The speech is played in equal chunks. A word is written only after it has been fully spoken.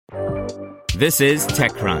This is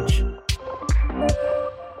TechCrunch.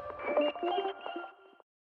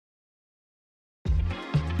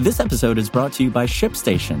 This episode is brought to you by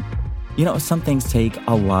ShipStation. You know, some things take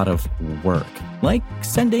a lot of work, like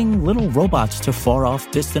sending little robots to far-off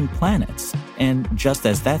distant planets. And just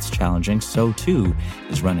as that's challenging, so too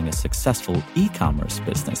is running a successful e-commerce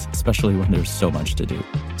business, especially when there's so much to do.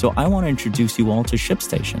 So I want to introduce you all to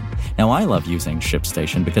ShipStation. Now, I love using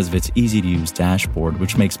ShipStation because of its easy-to-use dashboard,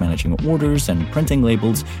 which makes managing orders and printing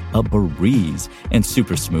labels a breeze and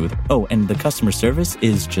super smooth. Oh, and the customer service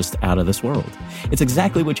is just out of this world. It's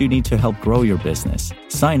exactly what you need to help grow your business.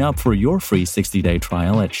 Sign up for your free 60-day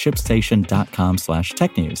trial at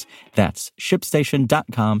shipstation.com/technews. That's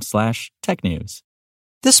shipstation.com/technews.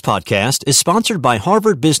 This podcast is sponsored by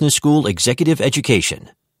Harvard Business School Executive Education.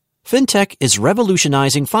 FinTech is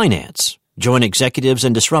revolutionizing finance. Join executives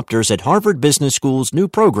and disruptors at Harvard Business School's new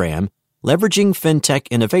program, Leveraging FinTech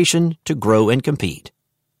Innovation to Grow and Compete.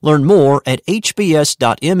 Learn more at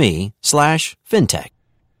hbs.me/fintech.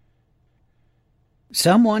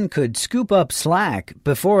 Someone Could Scoop Up Slack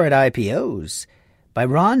Before It IPOs by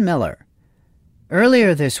Ron Miller.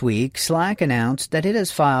 Earlier this week, Slack announced that it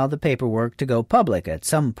has filed the paperwork to go public at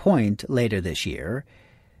some point later this year.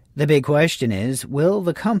 The big question is, will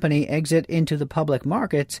the company exit into the public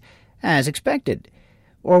markets as expected?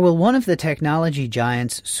 Or will one of the technology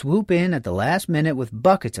giants swoop in at the last minute with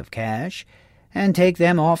buckets of cash and take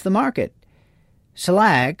them off the market?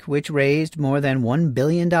 Slack, which raised more than $1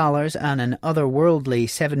 billion on an otherworldly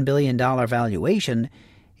 $7 billion valuation,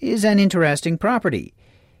 is an interesting property.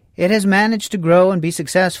 It has managed to grow and be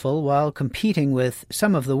successful while competing with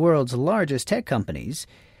some of the world's largest tech companies,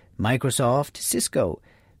 Microsoft, Cisco,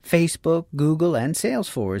 Facebook, Google, and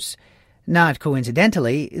Salesforce. Not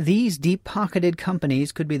coincidentally, these deep-pocketed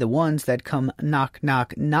companies could be the ones that come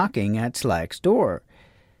knocking at Slack's door.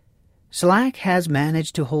 Slack has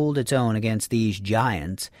managed to hold its own against these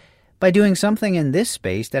giants by doing something in this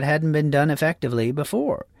space that hadn't been done effectively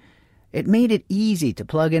before. It made it easy to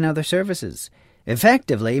plug in other services,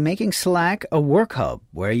 effectively making Slack a work hub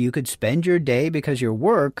where you could spend your day because your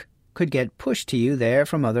work could get pushed to you there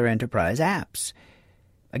from other enterprise apps.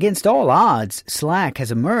 Against all odds, Slack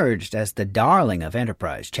has emerged as the darling of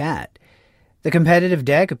enterprise chat. The competitive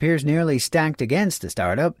deck appears nearly stacked against the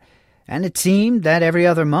startup, and it seemed that every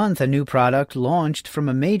other month a new product launched from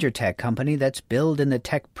a major tech company that's billed in the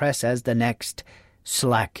tech press as the next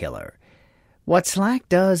Slack killer. What Slack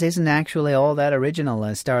does isn't actually all that original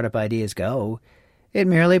as startup ideas go. It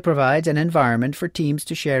merely provides an environment for teams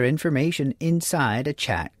to share information inside a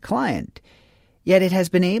chat client. Yet it has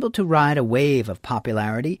been able to ride a wave of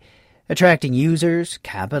popularity, attracting users,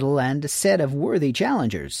 capital, and a set of worthy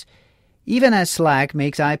challengers. Even as Slack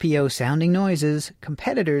makes IPO-sounding noises,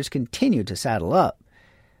 competitors continue to saddle up.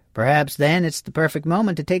 Perhaps then it's the perfect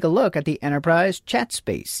moment to take a look at the enterprise chat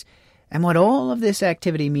space and what all of this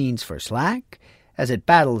activity means for Slack as it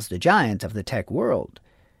battles the giants of the tech world.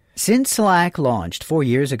 Since Slack launched 4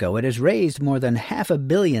 years ago, it has raised more than $500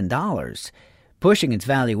 million, pushing its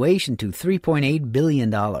valuation to $3.8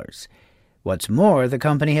 billion. What's more, the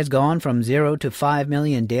company has gone from 0 to 5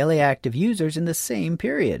 million daily active users in the same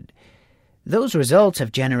period. Those results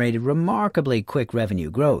have generated remarkably quick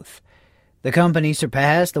revenue growth. The company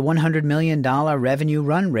surpassed the $100 million revenue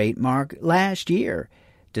run rate mark last year,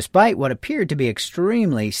 despite what appeared to be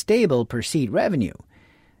extremely stable per-seat revenue.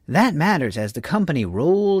 That matters as the company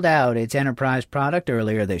rolled out its enterprise product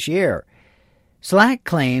earlier this year. Slack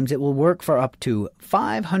claims it will work for up to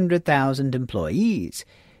 500,000 employees,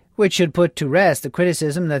 which should put to rest the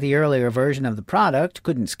criticism that the earlier version of the product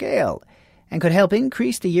couldn't scale and could help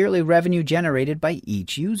increase the yearly revenue generated by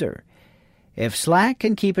each user. If Slack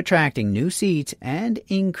can keep attracting new seats and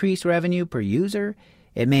increase revenue per user,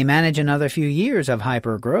 it may manage another few years of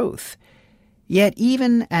hyper-growth. Yet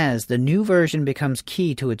even as the new version becomes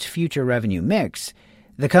key to its future revenue mix,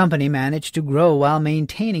 the company managed to grow while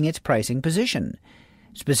maintaining its pricing position.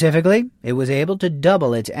 Specifically, it was able to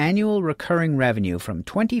double its annual recurring revenue from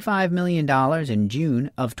 $25 million in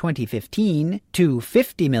June of 2015 to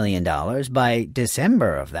 $50 million by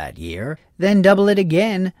December of that year, then double it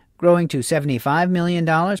again, growing to $75 million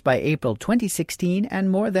by April 2016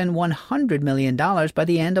 and more than $100 million by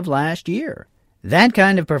the end of last year. That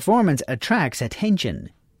kind of performance attracts attention.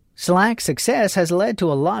 Slack's success has led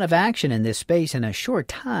to a lot of action in this space in a short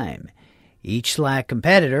time. Each Slack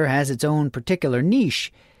competitor has its own particular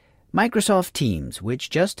niche. Microsoft Teams, which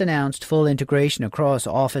just announced full integration across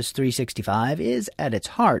Office 365, is, at its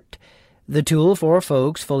heart, the tool for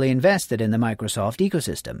folks fully invested in the Microsoft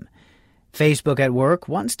ecosystem. Facebook at Work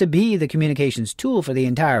wants to be the communications tool for the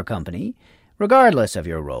entire company, regardless of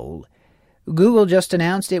your role. Google just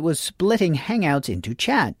announced it was splitting Hangouts into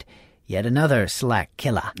chat, yet another Slack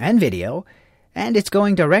killer, and video, and it's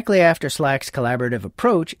going directly after Slack's collaborative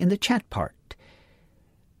approach in the chat part.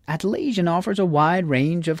 Atlassian offers a wide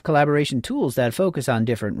range of collaboration tools that focus on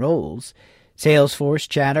different roles. Salesforce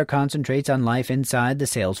Chatter concentrates on life inside the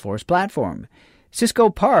Salesforce platform. Cisco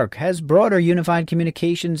Park has broader unified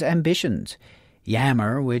communications ambitions.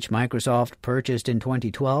 Yammer, which Microsoft purchased in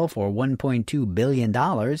 2012 for $1.2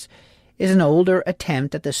 billion, is an older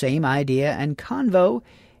attempt at the same idea, and Convo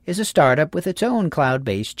is a startup with its own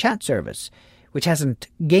cloud-based chat service, which hasn't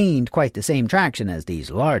gained quite the same traction as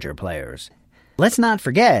these larger players. Let's not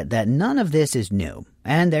forget that none of this is new,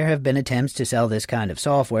 and there have been attempts to sell this kind of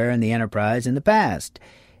software in the enterprise in the past.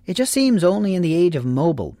 It just seems only in the age of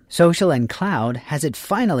mobile, social, and cloud has it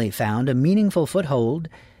finally found a meaningful foothold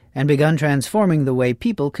and begun transforming the way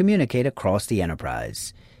people communicate across the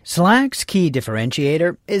enterprise. Slack's key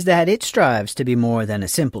differentiator is that it strives to be more than a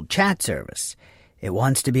simple chat service. It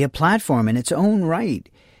wants to be a platform in its own right,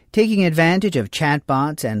 taking advantage of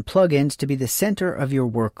chatbots and plugins to be the center of your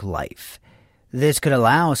work life. This could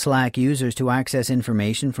allow Slack users to access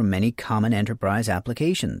information from many common enterprise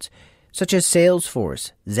applications, such as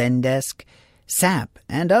Salesforce, Zendesk, SAP,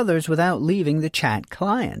 and others without leaving the chat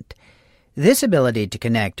client. This ability to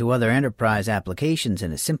connect to other enterprise applications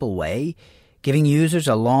in a simple way, giving users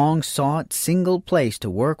a long-sought single place to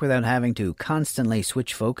work without having to constantly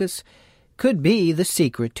switch focus, could be the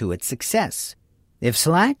secret to its success. If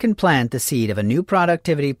Slack can plant the seed of a new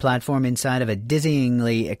productivity platform inside of a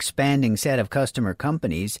dizzyingly expanding set of customer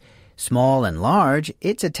companies, small and large,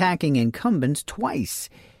 it's attacking incumbents twice.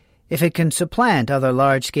 If it can supplant other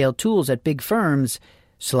large-scale tools at big firms,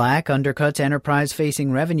 Slack undercuts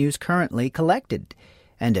enterprise-facing revenues currently collected.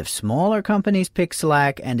 And if smaller companies pick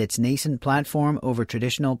Slack and its nascent platform over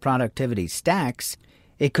traditional productivity stacks,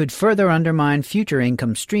 it could further undermine future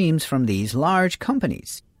income streams from these large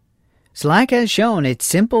companies. Slack has shown its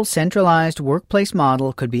simple, centralized workplace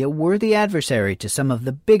model could be a worthy adversary to some of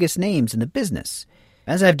the biggest names in the business.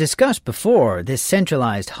 As I've discussed before, this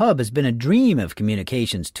centralized hub has been a dream of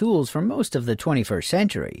communications tools for most of the 21st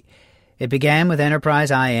century. It began with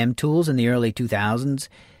enterprise IM tools in the early 2000s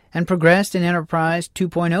and progressed in enterprise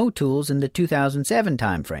 2.0 tools in the 2007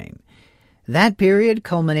 timeframe. That period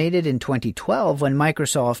culminated in 2012 when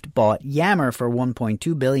Microsoft bought Yammer for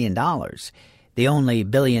 $1.2 billion. The only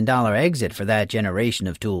billion-dollar exit for that generation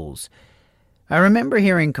of tools. I remember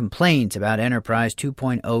hearing complaints about Enterprise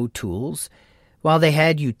 2.0 tools. While they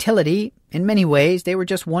had utility, in many ways they were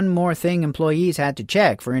just one more thing employees had to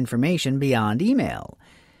check for information beyond email.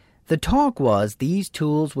 The talk was these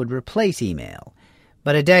tools would replace email.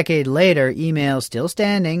 But a decade later, email's still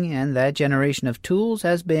standing, and that generation of tools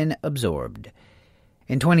has been absorbed.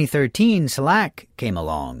 In 2013, Slack came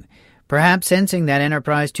along, perhaps sensing that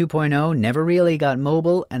Enterprise 2.0 never really got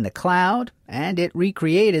mobile and the cloud, and it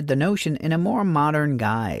recreated the notion in a more modern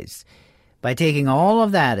guise. By taking all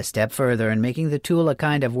of that a step further and making the tool a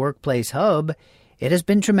kind of workplace hub, it has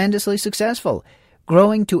been tremendously successful,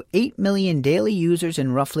 growing to 8 million daily users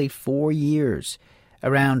in roughly 4 years,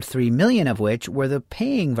 around 3 million of which were the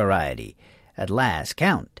paying variety, at last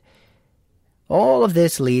count. All of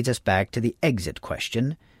this leads us back to the exit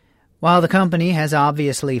question. While the company has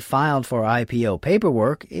obviously filed for IPO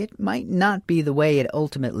paperwork, it might not be the way it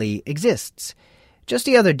ultimately exists. Just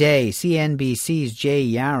the other day, CNBC's Jay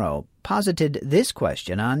Yarrow posited this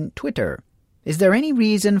question on Twitter. Is there any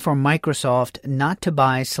reason for Microsoft not to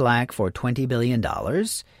buy Slack for $20 billion?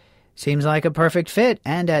 Seems like a perfect fit,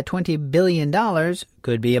 and at $20 billion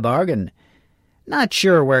could be a bargain. Not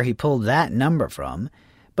sure where he pulled that number from,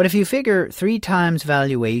 but if you figure 3 times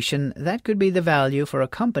valuation, that could be the value for a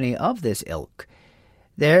company of this ilk.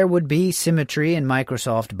 There would be symmetry in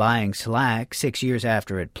Microsoft buying Slack 6 years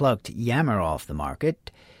after it plucked Yammer off the market,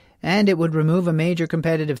 and it would remove a major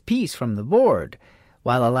competitive piece from the board,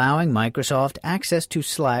 while allowing Microsoft access to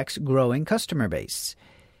Slack's growing customer base.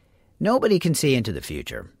 Nobody can see into the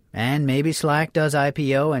future, and maybe Slack does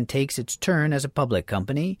IPO and takes its turn as a public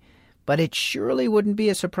company, but it surely wouldn't be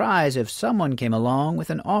a surprise if someone came along with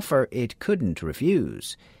an offer it couldn't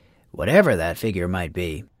refuse, whatever that figure might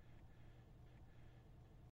be.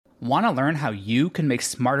 Want to learn how you can make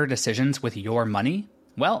smarter decisions with your money?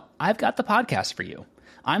 Well, I've got the podcast for you.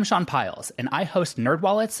 I'm Sean Piles, and I host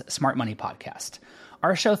NerdWallet's Smart Money Podcast.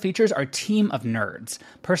 Our show features our team of nerds,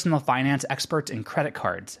 personal finance experts in credit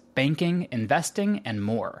cards, banking, investing, and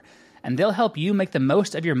more. And they'll help you make the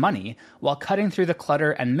most of your money while cutting through the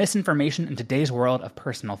clutter and misinformation in today's world of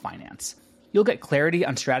personal finance. You'll get clarity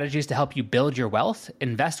on strategies to help you build your wealth,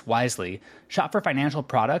 invest wisely, shop for financial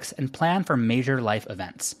products, and plan for major life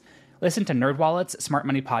events. Listen to NerdWallet's Smart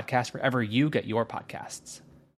Money Podcast wherever you get your podcasts.